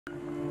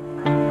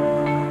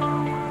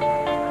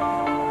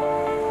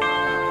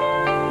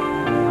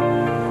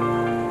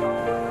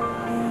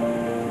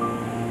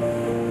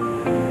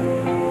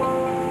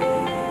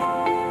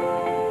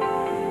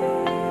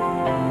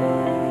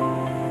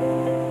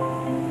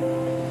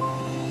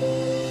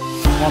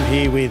I'm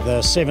here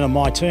with 7 of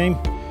my team,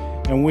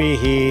 and we're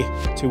here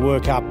to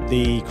work up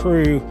the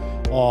crew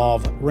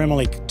of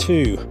Remeliik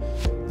 2,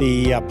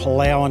 the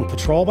Palauan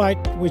patrol boat,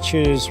 which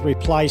has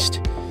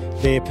replaced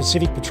their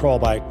Pacific patrol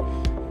boat.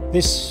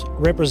 This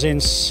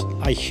represents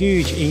a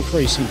huge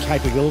increase in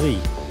capability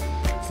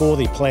for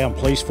the Palauan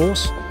Police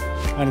Force,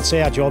 and it's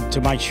our job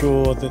to make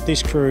sure that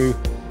this crew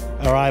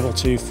are able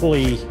to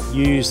fully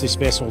use this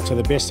vessel to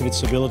the best of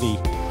its ability.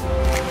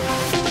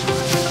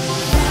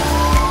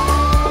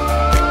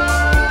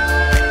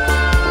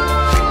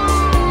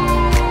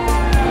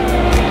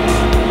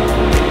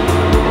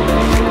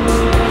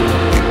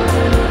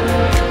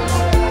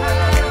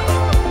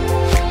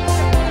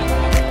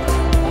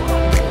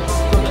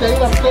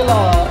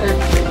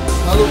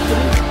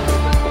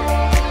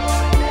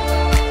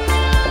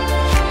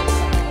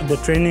 The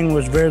training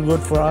was very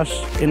good for us.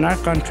 In our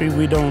country,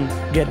 we don't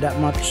get that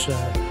much,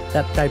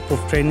 that type of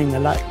training a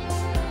lot.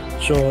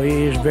 So it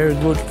is very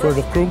good for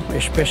the crew,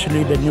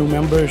 especially the new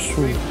members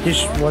who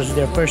this was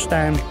their first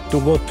time to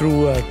go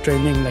through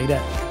training like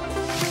that.